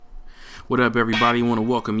What up, everybody? I want to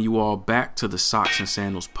welcome you all back to the Socks and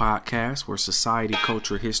Sandals podcast, where society,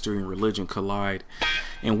 culture, history, and religion collide,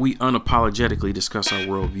 and we unapologetically discuss our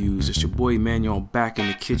worldviews. It's your boy Manuel back in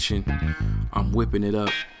the kitchen. I'm whipping it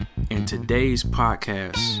up, and today's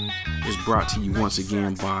podcast is brought to you once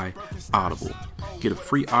again by Audible. Get a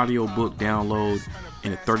free audiobook download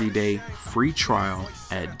and a 30-day free trial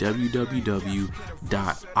at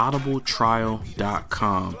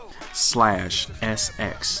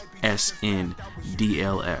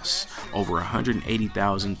www.audibletrial.com/SXSNDLS. Over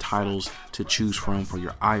 180,000 titles to choose from for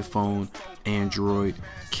your iPhone, Android,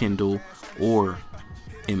 Kindle, or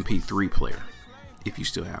MP3 player, if you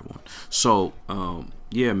still have one. So,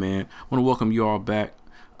 yeah, man, I want to welcome you all back.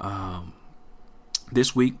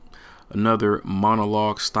 This week, another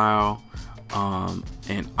monologue style,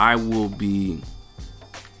 and I will be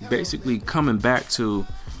basically coming back to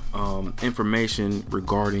information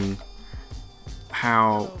regarding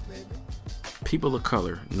how people of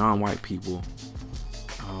color, non-white people,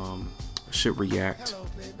 should react.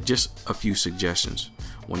 Just a few suggestions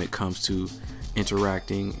when it comes to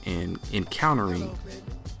interacting and encountering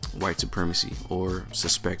white supremacy or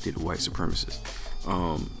suspected white supremacists.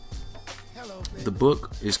 The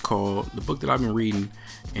book that I've been reading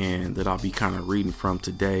and that I'll be kind of reading from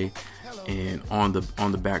today, and on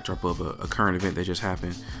the backdrop of a current event that just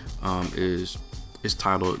happened, is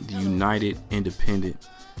titled The United Independent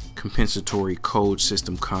Compensatory Code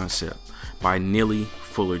System Concept by Neely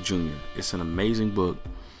Fuller Jr. It's an amazing book.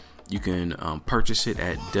 You can purchase it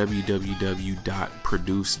at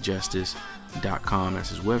www.producejustice.com. That's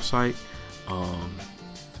his website.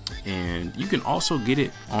 And you can also get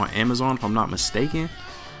it on Amazon, if I'm not mistaken,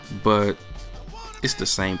 but it's the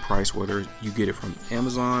same price whether you get it from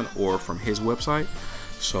Amazon or from his website.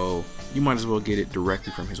 So you might as well get it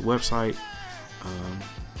directly from his website,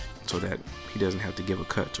 so that he doesn't have to give a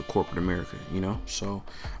cut to corporate America, you know? So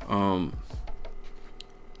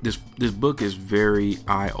this book is very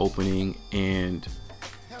eye-opening, and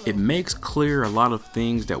it makes clear a lot of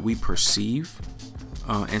things that we perceive,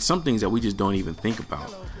 and some things that we just don't even think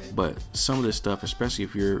about. But some of this stuff, especially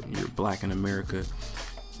if you're black in America,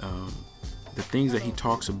 the things that he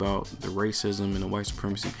talks about, the racism and the white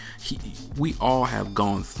supremacy, we all have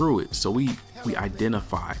gone through it. So we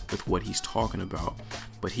identify with what he's talking about,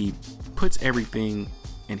 but he puts everything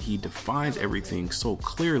and he defines everything so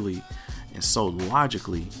clearly and so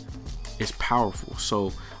logically. It's powerful.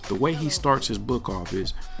 So the way he starts his book off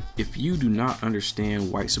is, if you do not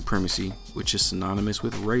understand white supremacy, which is synonymous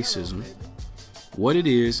with racism, what it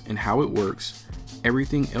is and how it works,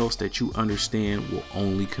 everything else that you understand will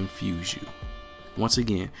only confuse you. Once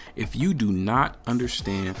again, if you do not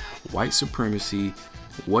understand white supremacy,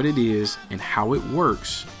 what it is and how it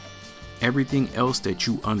works, everything else that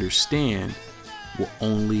you understand will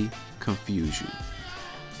only confuse you.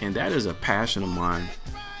 And that is a passion of mine.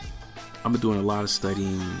 I've been doing a lot of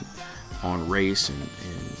studying on race and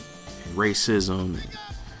racism, and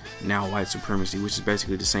now white supremacy, which is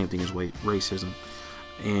basically the same thing as racism.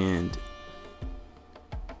 And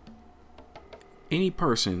any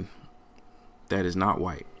person that is not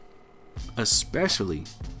white, especially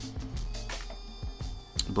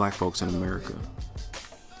black folks in America,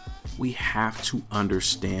 we have to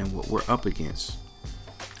understand what we're up against.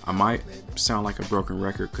 I might sound like a broken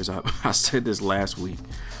record because I said this last week,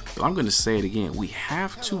 but I'm going to say it again. We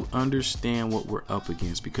have to understand what we're up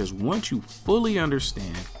against, because once you fully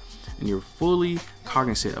understand and you're fully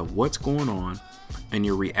cognizant of what's going on, and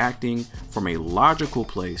you're reacting from a logical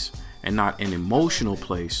place and not an emotional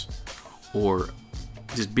place, or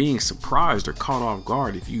just being surprised or caught off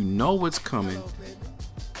guard, if you know what's coming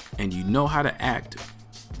and you know how to act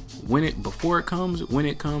before it comes, when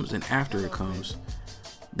it comes, and after it comes,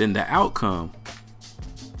 then the outcome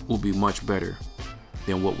will be much better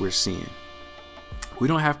than what we're seeing. We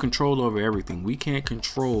don't have control over everything. We can't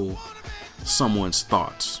control someone's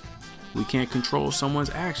thoughts. We can't control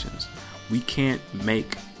someone's actions. We can't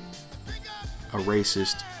make a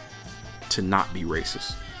racist to not be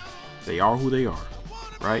racist. They are who they are,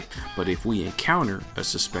 right? But if we encounter a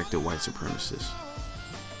suspected white supremacist,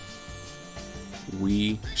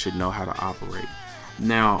 we should know how to operate.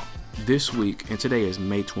 Now, this week, and today is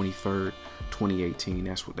May 23rd, 2018.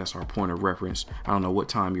 That's our point of reference. I don't know what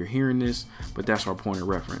time you're hearing this, but that's our point of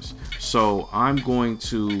reference. So I'm going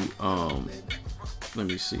to let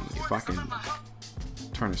me see if I can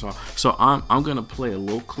turn this off. So I'm gonna play a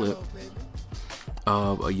little clip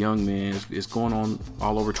of a young man. It's going on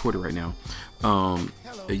all over Twitter right now.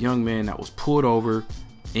 A young man that was pulled over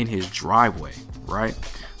in his driveway, right?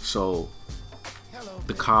 So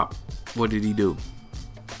the cop, what did he do?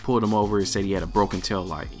 Pulled him over and said he had a broken tail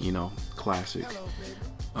light, classic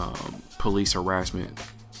police harassment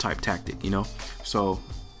type tactic, you know. So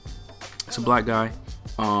it's a black guy.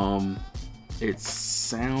 It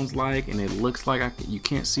sounds like, and it looks like, you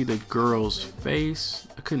can't see the girl's face.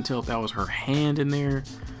 I couldn't tell if that was her hand in there,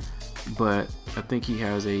 but I think he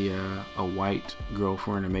has a white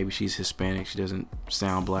girlfriend, or maybe she's Hispanic. She doesn't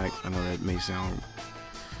sound black. I know that may sound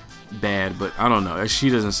bad, but I don't know.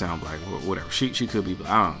 She doesn't sound black. Whatever. She could be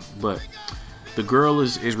black. I don't know. But the girl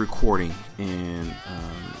is recording and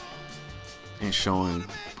showing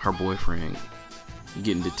her boyfriend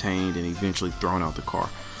getting detained and eventually thrown out the car.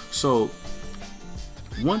 So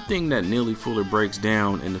one thing that Neely Fuller breaks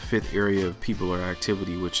down in the fifth area of people or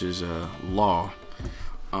activity, which is law,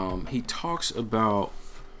 he talks about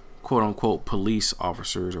quote unquote police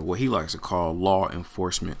officers, or what he likes to call law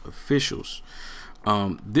enforcement officials.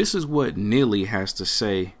 This is what Neely has to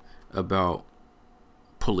say about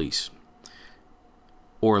police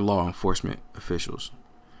or law enforcement officials.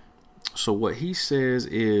 So what he says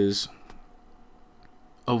is,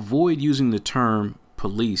 avoid using the term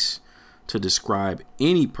police to describe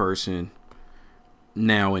any person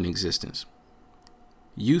now in existence.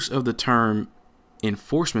 Use of the term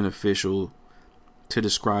enforcement official to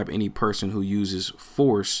describe any person who uses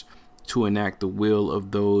force to enact the will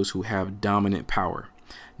of those who have dominant power.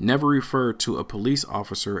 Never refer to a police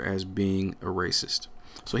officer as being a racist.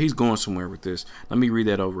 So he's going somewhere with this. Let me read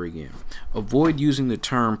that over again. Avoid using the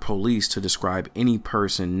term police to describe any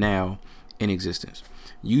person now in existence.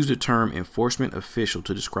 Use the term enforcement official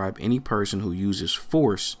to describe any person who uses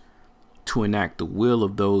force to enact the will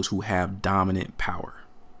of those who have dominant power.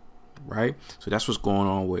 Right? So that's what's going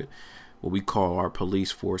on with what we call our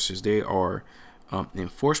police forces. They are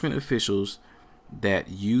enforcement officials that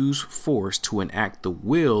use force to enact the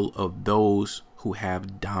will of those who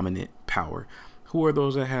have dominant power. Who are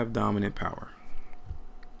those that have dominant power?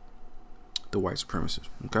 The white supremacists.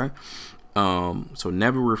 Okay. So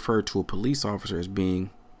never refer to a police officer as being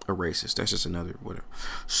a racist. That's just another whatever.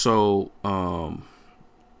 So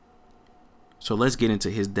let's get into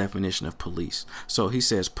his definition of police. So he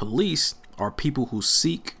says police are people who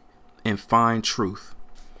seek and find truth,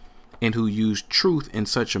 and who use truth in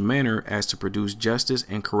such a manner as to produce justice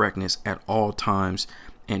and correctness at all times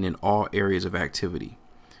and in all areas of activity.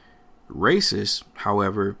 Racists,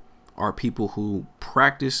 however, are people who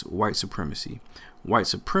practice white supremacy. White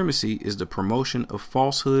supremacy is the promotion of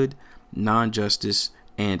falsehood, non-justice,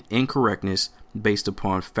 and incorrectness based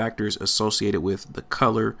upon factors associated with the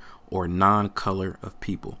color or non-color of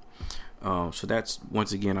people. So that's,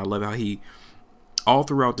 once again, I love how he, all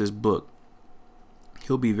throughout this book,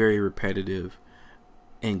 he'll be very repetitive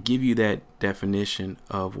and give you that definition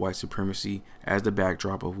of white supremacy as the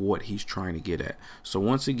backdrop of what he's trying to get at. So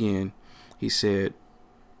once again, he said,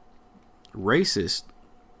 racists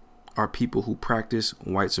are people who practice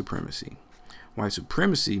white supremacy. White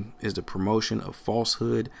supremacy is the promotion of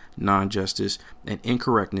falsehood, non-justice, and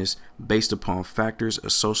incorrectness based upon factors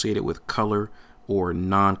associated with color or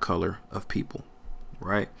non-color of people.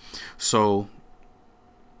 Right? So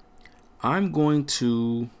I'm going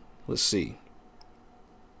to, let's see.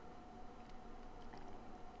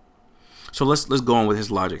 So let's go on with his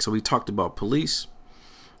logic. So we talked about police,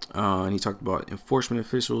 and he talked about enforcement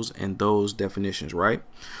officials and those definitions, right?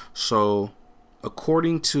 So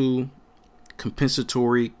according to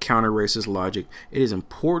compensatory counter-racist logic, it is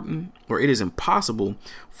important, or it is impossible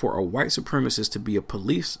for a white supremacist to be a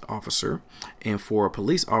police officer and for a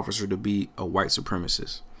police officer to be a white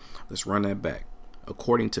supremacist. Let's run that back.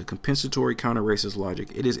 According to compensatory counter-racist logic,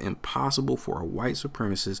 it is impossible for a white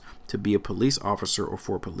supremacist to be a police officer or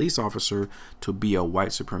for a police officer to be a white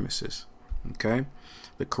supremacist. Okay?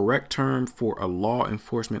 The correct term for a law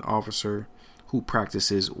enforcement officer who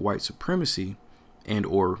practices white supremacy and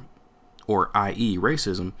or i.e.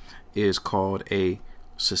 racism is called a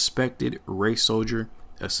suspected race soldier,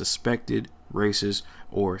 a suspected racist,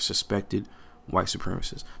 or suspected white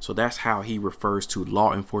supremacist. So that's how he refers to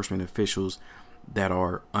law enforcement officials that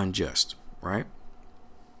are unjust, right?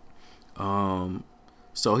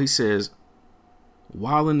 So he says,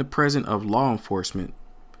 while in the presence of law enforcement,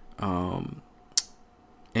 and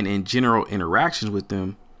in general interactions with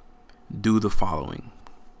them, do the following.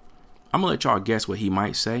 I'm gonna let y'all guess what he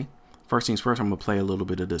might say. First things first, I'm gonna play a little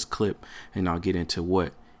bit of this clip, and I'll get into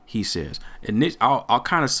what he says. And this, I'll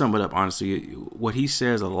kind of sum it up honestly. What he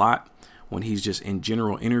says a lot when he's just in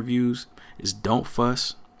general interviews is don't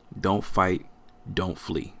fuss, don't fight, don't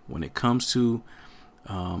flee. When it comes to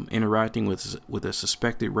interacting with a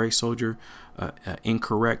suspected race soldier, an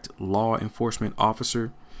incorrect law enforcement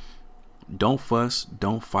officer, don't fuss,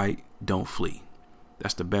 don't fight, don't flee.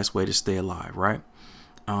 That's the best way to stay alive, right?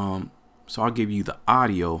 So I'll give you the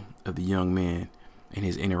audio of the young man and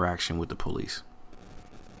his interaction with the police.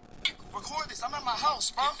 Record this. I'm at my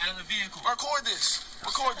house, bro. Get out of the vehicle. Record this.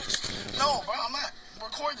 Record this. No, bro, I'm not.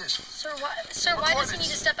 Record this. Sir, why does he need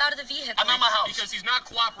to step out of the vehicle? I'm at my house. Because he's not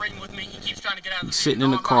cooperating with me. He keeps trying to get out of the vehicle. Sitting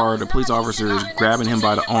in the car, the police officer is grabbing him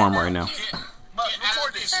by the arm right now.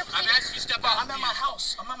 Record this. I'm asking you to step out. I'm at my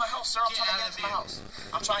house. I'm at my house, sir. I'm trying to get into my house.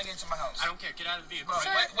 I'm trying to get into my house. I don't care. Get out of the vehicle. Bro,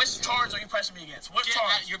 which charge are you pressing me against? What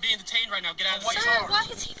charge? You're being detained right now. Get out of the What vehicle. Sir, why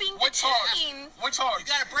is he being What charge? detained? What charge? You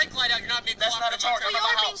got a brake light out. You're not being That's not a charge. We I'm at my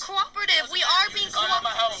are being house. cooperative. We are being I'm at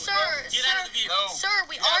my house, cooperative. bro. Get out of the vehicle. No. Sir,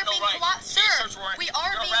 we You have are no being right. cooperative. Need a search warrant. We are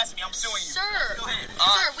You're being. harassing me. I'm suing you. Sir, Go ahead.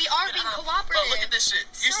 sir, we are being cooperative. Look at this shit.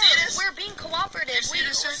 You Sir, see this? we're being cooperative. You see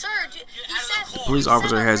this shit? Sir, he said. The police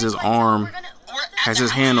officer has his arm, has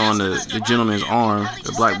his hand on the gentleman's arm,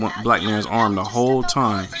 the black man's arm the whole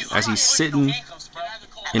time as he's sitting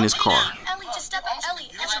in his car. Ellie, just step out. Ellie,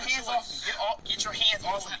 Get your hands off me. Get your hands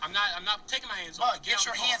off me. I'm not taking my hands Bro, off. get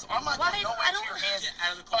your hands. I'm not Why? going nowhere I until your don't- hands. Get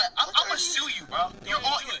out of the car. I'm gonna sue you, bro. You're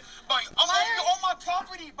on do it. Bro, you're on my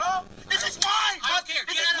property, bro. This is mine, bro. I don't care.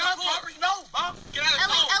 This Get is out of my the car. property. No, bro. Get out of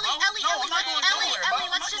the car. No, I'm not going nowhere, bro.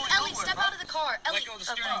 I'm Let's not just going Ellie nowhere, step bro. out of the car. Ellie, Let go of the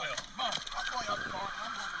steering wheel. Bro, I'm going out the car.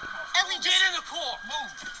 Ellie, Get just. in the car.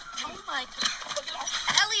 Move. Oh my God.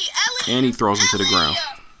 Ellie. And he throws him to the Ellie! ground.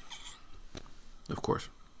 Of course.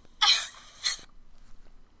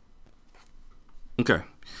 Okay.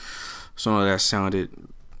 Some of that sounded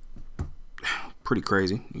pretty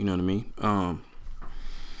crazy, you know what I mean?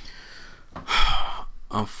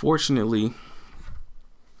 Unfortunately,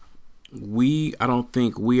 I don't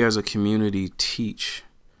think we as a community teach,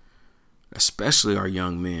 especially our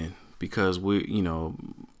young men, because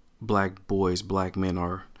black boys, black men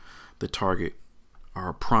are the target, are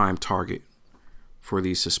a prime target for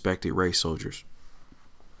these suspected race soldiers.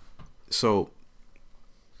 So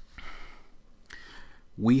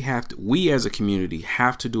we as a community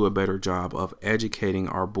have to do a better job of educating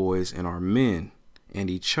our boys and our men and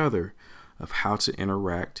each other of how to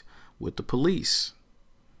interact with the police.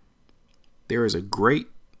 There is a great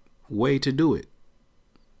way to do it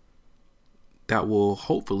that will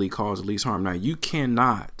hopefully cause the least harm. Now, you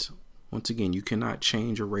cannot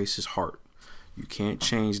change a racist's heart. You can't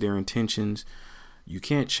change their intentions. You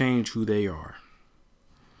can't change who they are.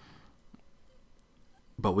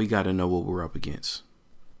 But we got to know what we're up against.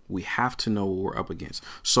 We have to know what we're up against.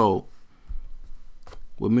 So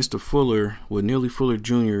what Neely Fuller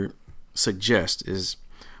Jr. suggests is,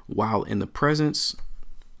 while in the presence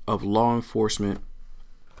of law enforcement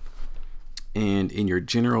and in your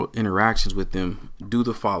general interactions with them, do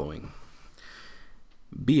the following.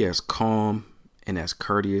 Be as calm and as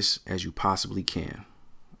courteous as you possibly can.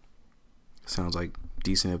 Sounds like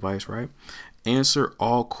decent advice, right? Answer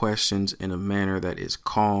all questions in a manner that is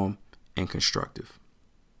calm and constructive.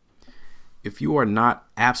 If you are not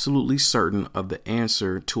absolutely certain of the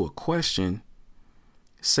answer to a question,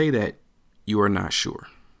 say that you are not sure.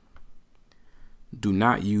 Do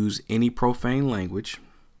not use any profane language,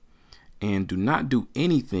 and do not do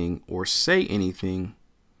anything or say anything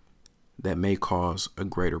that may cause a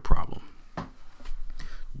greater problem.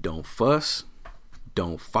 Don't fuss,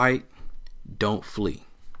 don't fight, don't flee.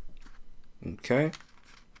 Okay?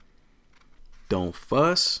 Don't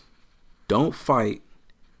fuss, don't fight,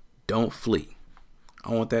 don't flee.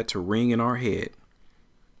 I want that to ring in our head.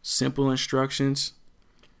 Simple instructions.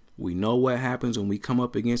 We know what happens when we come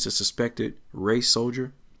up against a suspected race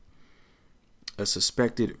soldier, a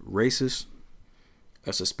suspected racist,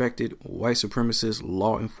 a suspected white supremacist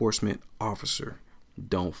law enforcement officer.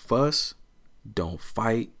 Don't fuss, don't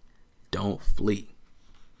fight, don't flee.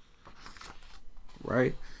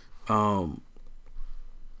 Right?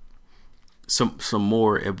 Some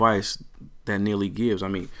more advice that Neely gives. I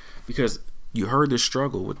mean, because you heard the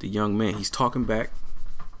struggle with the young man. He's talking back.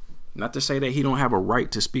 Not to say that he don't have a right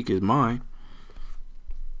to speak his mind.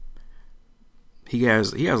 He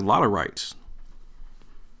has a lot of rights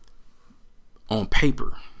on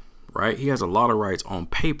paper, right? He has a lot of rights on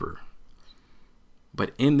paper.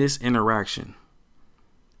 But in this interaction,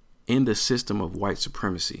 in the system of white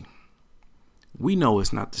supremacy, we know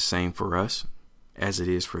it's not the same for us as it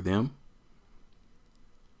is for them.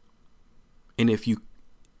 And if you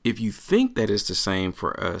think that it's the same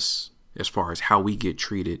for us as far as how we get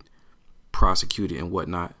treated, prosecuted and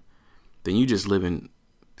whatnot, then you just live in,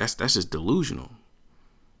 that's just delusional.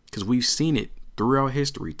 Because we've seen it throughout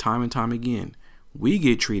history, time and time again. We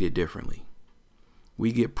get treated differently.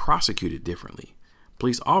 We get prosecuted differently.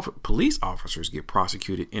 Police officers get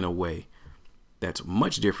prosecuted in a way that's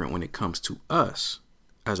much different when it comes to us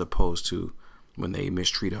as opposed to when they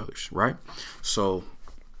mistreat others, right? So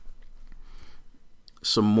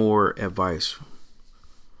some more advice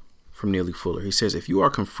from Neely Fuller. He says, if you are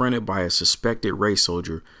confronted by a suspected race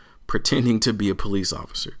soldier pretending to be a police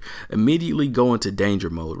officer, immediately go into danger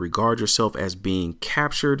mode. Regard yourself as being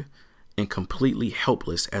captured and completely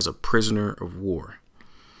helpless as a prisoner of war.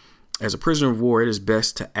 As a prisoner of war, it is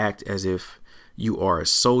best to act as if you are a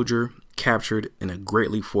soldier captured in a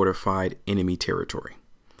greatly fortified enemy territory.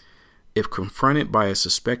 If confronted by a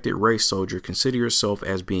suspected race soldier, consider yourself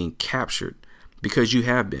as being captured, because you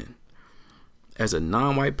have been. As a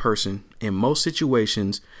non-white person, in most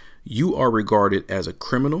situations, you are regarded as a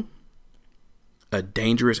criminal, a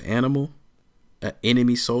dangerous animal, an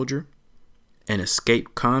enemy soldier, an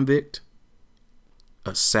escaped convict,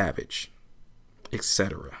 a savage,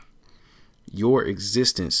 etc. Your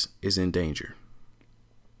existence is in danger.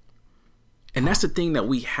 And that's the thing that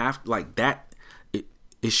we have, like that,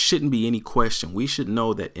 it shouldn't be any question. We should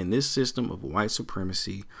know that in this system of white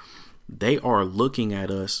supremacy, they are looking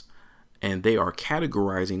at us and they are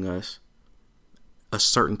categorizing us a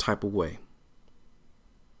certain type of way.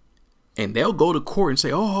 And they'll go to court and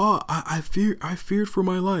say, oh, I feared for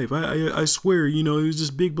my life. I swear, it was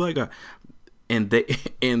this big black guy. And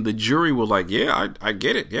the jury was like, yeah, I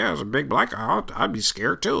get it. Yeah, it was a big black guy. I'd be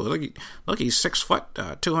scared too. Look, he's 6 foot,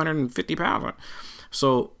 250 pounds.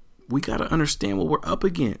 So we got to understand what we're up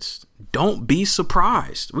against. Don't be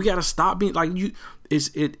surprised. We got to stop being like you. It's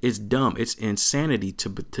dumb. It's insanity to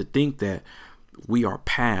think that we are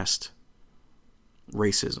past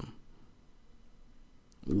racism.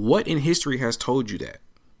 What in history has told you that?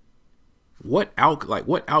 What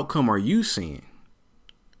outcome are you seeing?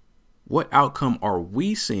 What outcome are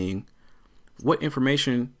we seeing? What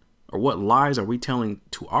information or what lies are we telling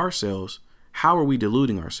to ourselves? How are we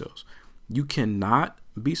deluding ourselves? You cannot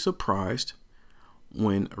be surprised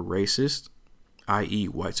when racists, i.e.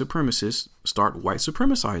 white supremacists, start white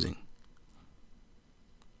supremacizing.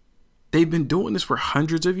 They've been doing this for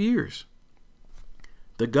hundreds of years.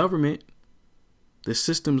 The government, the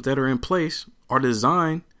systems that are in place are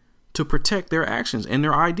designed to protect their actions and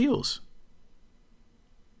their ideals.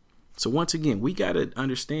 So once again, we got to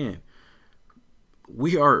understand,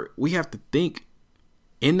 we have to think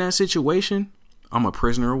in that situation. I'm a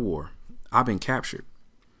prisoner of war. I've been captured.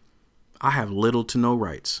 I have little to no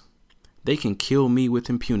rights. They can kill me with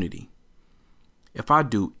impunity. If I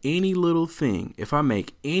do any little thing, if I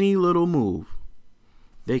make any little move,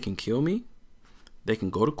 they can kill me. They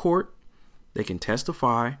can go to court. They can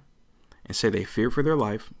testify and say they fear for their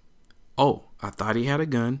life. Oh, I thought he had a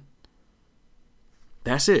gun.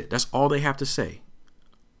 That's it. That's all they have to say.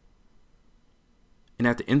 And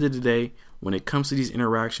at the end of the day, when it comes to these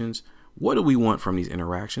interactions, what do we want from these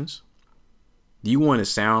interactions? Do you want to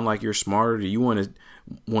sound like you're smarter? Do you want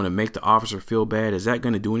to make the officer feel bad? Is that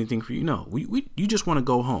going to do anything for you? No, you just want to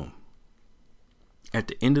go home. At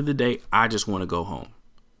the end of the day, I just want to go home.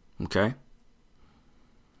 Okay?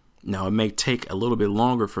 Now, it may take a little bit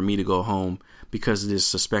longer for me to go home because this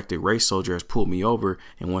suspected race soldier has pulled me over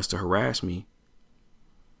and wants to harass me.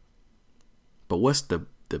 But what's the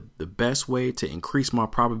best way to increase my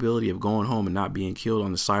probability of going home and not being killed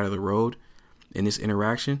on the side of the road in this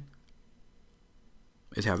interaction?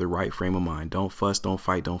 Is have the right frame of mind. Don't fuss, don't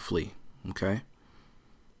fight, don't flee. Okay?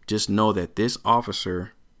 Just know that this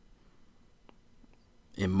officer,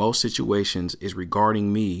 in most situations, is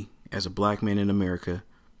regarding me as a black man in America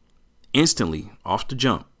instantly, off the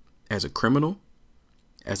jump, as a criminal,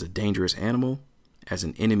 as a dangerous animal, as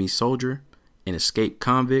an enemy soldier, an escaped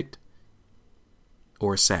convict,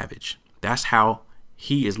 or a savage. That's how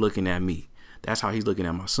he is looking at me. That's how he's looking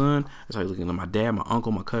at my son. That's how he's looking at my dad, my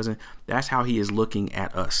uncle, my cousin. That's how he is looking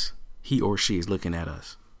at us. He or she is looking at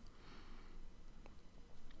us.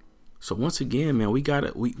 So once again, man, we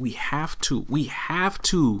have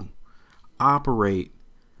to operate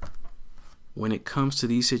when it comes to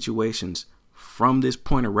these situations from this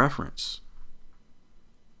point of reference.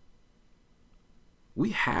 We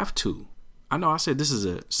have to. I know I said this is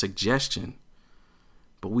a suggestion,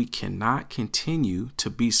 but we cannot continue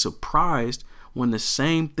to be surprised when the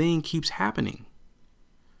same thing keeps happening.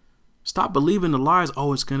 Stop believing the lies.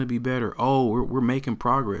 Oh, it's going to be better. Oh, we're making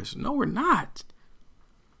progress. No, we're not.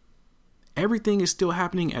 Everything is still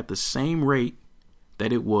happening at the same rate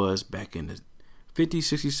that it was back in the 50s,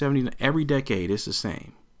 60s, 70s. Every decade, it's the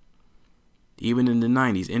same. Even in the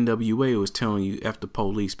 90s, NWA was telling you F the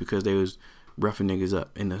police because they was roughing niggas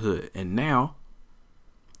up in the hood. And now,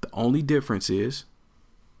 the only difference is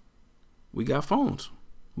we got phones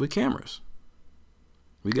with cameras.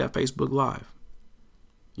 We got Facebook Live.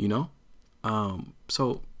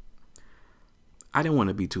 So I didn't want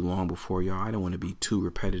to be too long before y'all. I didn't want to be too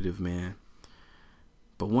repetitive, man.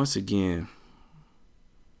 But once again,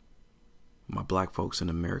 my black folks in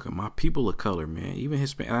America, my people of color, man, even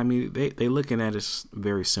Hispanic. I mean, they looking at us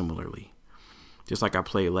very similarly. Just like I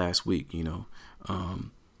played last week, you know,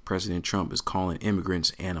 President Trump is calling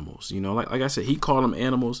immigrants animals. You know, like I said, he called them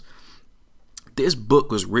animals. This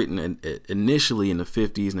book was written initially in the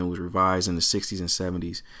 50s and it was revised in the 60s and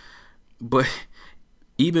 70s. But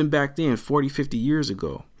even back then, 40, 50 years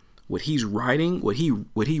ago, what he's writing, what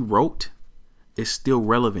he wrote is still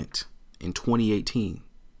relevant in 2018.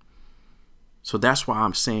 So that's why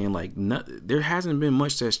I'm saying, like, there hasn't been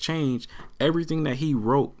much that's changed. Everything that he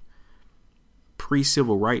wrote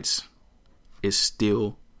pre-civil rights is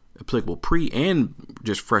still applicable. Pre and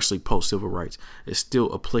just freshly post-civil rights is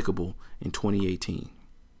still applicable in 2018.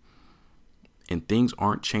 And things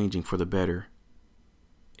aren't changing for the better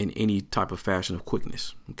in any type of fashion of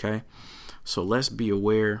quickness. Okay? So let's be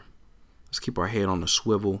aware. Let's keep our head on the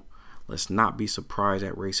swivel. Let's not be surprised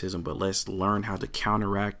at racism, but let's learn how to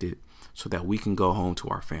counteract it so that we can go home to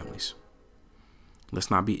our families.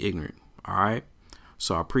 Let's not be ignorant. All right?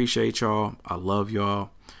 So I appreciate y'all. I love y'all.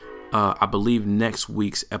 I believe next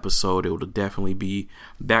week's episode, it will definitely be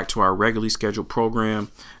back to our regularly scheduled program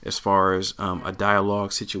as far as a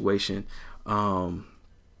dialogue situation. I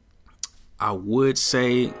would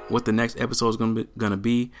say what the next episode is going to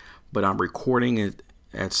be, but I'm recording it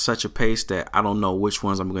at such a pace that I don't know which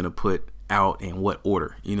ones I'm going to put out in what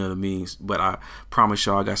order. You know what I mean? But I promise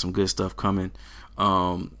y'all I got some good stuff coming.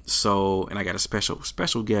 And I got a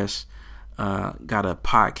special guest. Got a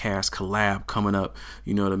podcast collab coming up.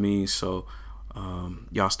 You know what I mean? So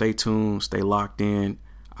y'all stay tuned. Stay locked in.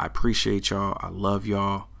 I appreciate y'all. I love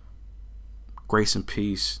y'all. Grace and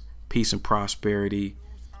peace. Peace and prosperity.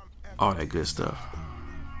 All that good stuff.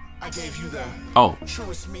 Oh,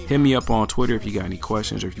 hit me up on Twitter if you got any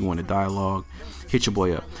questions or if you want a dialogue. Hit your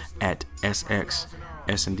boy up at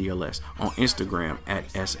SXSNDLS. On Instagram at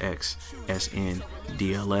SXSNDLS.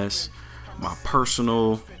 My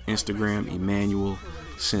personal Instagram, Emmanuel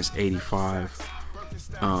since 85.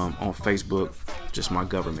 On Facebook, just my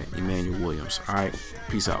government, Emmanuel Williams. All right,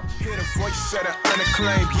 peace out. Hear the voice of the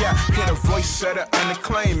unacclaimed, yeah. Hear the voice of the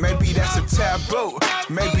unacclaimed. Maybe that's a taboo.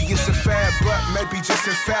 Maybe it's a fad, but maybe just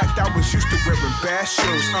in fact I was used to wearing bad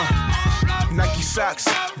shoes. Nike socks,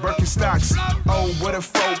 Birkenstocks. Oh, what a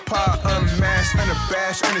faux pas, unmasked,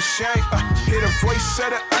 unabashed, unashamed. Hear the voice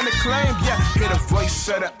of the unacclaimed, yeah. Hear the voice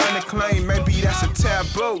of the unacclaimed. Maybe that's a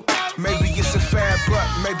taboo. Maybe it's a fad, but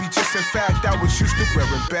maybe just in fact I was used to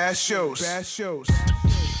wearing bad shoes. Bad shoes.